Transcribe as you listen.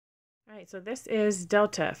All right, so this is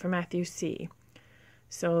Delta for Matthew C.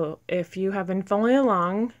 So if you have been following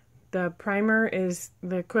along, the primer is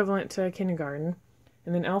the equivalent to kindergarten,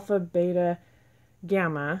 and then alpha, beta,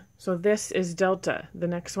 gamma. So this is Delta, the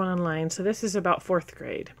next one online. So this is about 4th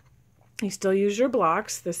grade. You still use your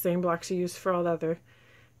blocks, the same blocks you use for all the other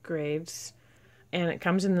grades. And it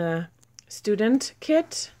comes in the student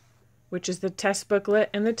kit, which is the test booklet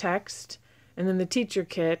and the text, and then the teacher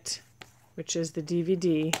kit, which is the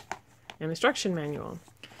DVD and instruction manual.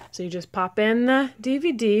 So you just pop in the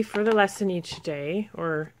DVD for the lesson each day,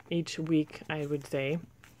 or each week, I would say.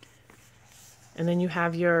 And then you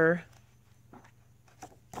have your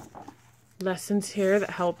lessons here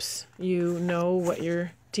that helps you know what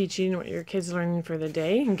you're teaching, what your kids are learning for the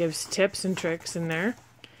day, and gives tips and tricks in there.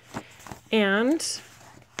 And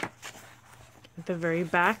at the very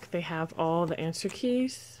back, they have all the answer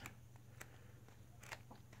keys.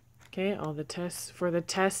 Okay, all the tests for the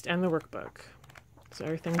test and the workbook. So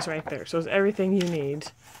everything's right there. So it's everything you need.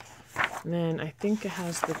 And then I think it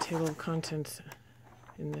has the table of contents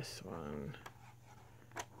in this one.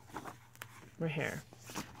 Right here.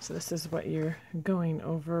 So this is what you're going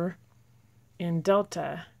over in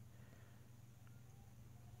Delta.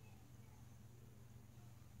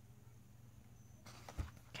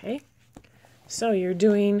 Okay. So you're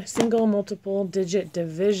doing single multiple digit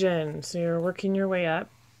division. So you're working your way up.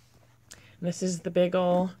 This is the big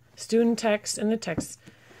ol' student text and the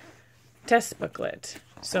test booklet.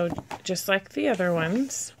 So just like the other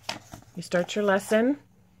ones, you start your lesson.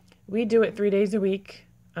 We do it 3 days a week.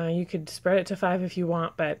 You could spread it to 5 if you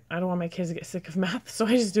want, but I don't want my kids to get sick of math, so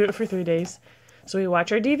I just do it for 3 days. So we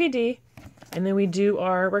watch our DVD, and then we do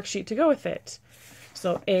our worksheet to go with it.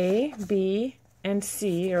 So A, B, and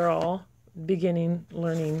C are all beginning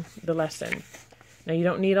learning the lesson. Now, you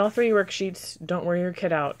don't need all 3 worksheets. Don't wear your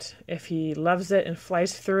kid out. If he loves it and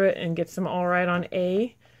flies through it and gets them all right on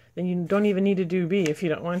A, then you don't even need to do B if you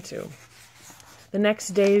don't want to. The next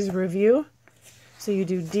day's review. So you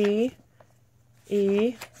do D,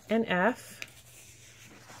 E, and F.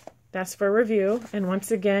 That's for review. And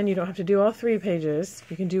once again, you don't have to do all 3 pages.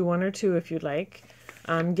 You can do 1 or 2 if you'd like.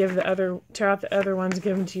 Tear out the other ones,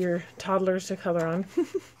 give them to your toddlers to color on.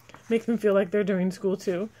 Make them feel like they're doing school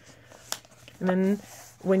too. And then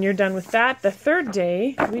when you're done with that, the 3rd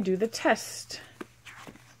day, we do the test.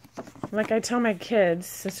 Like I tell my kids,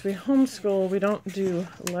 since we homeschool, we don't do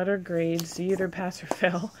letter grades. You either pass or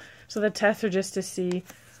fail. So the tests are just to see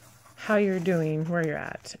how you're doing, where you're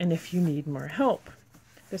at, and if you need more help.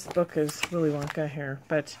 This book is Willy Wonka here,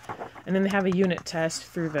 and then they have a unit test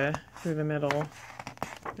through the middle,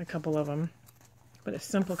 a couple of them. But it's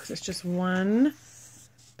simple because it's just 1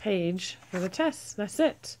 page for the test. That's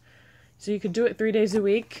it. So you could do it 3 days a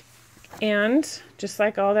week, and just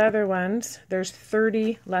like all the other ones, there's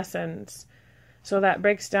 30 lessons. So that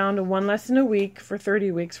breaks down to 1 lesson a week for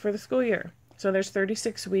 30 weeks for the school year. So there's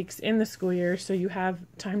 36 weeks in the school year, so you have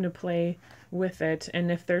time to play with it.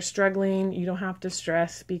 And if they're struggling, you don't have to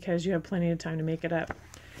stress because you have plenty of time to make it up.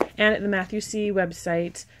 And at the Matthew C.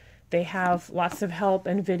 website, they have lots of help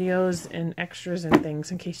and videos and extras and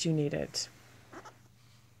things in case you need it.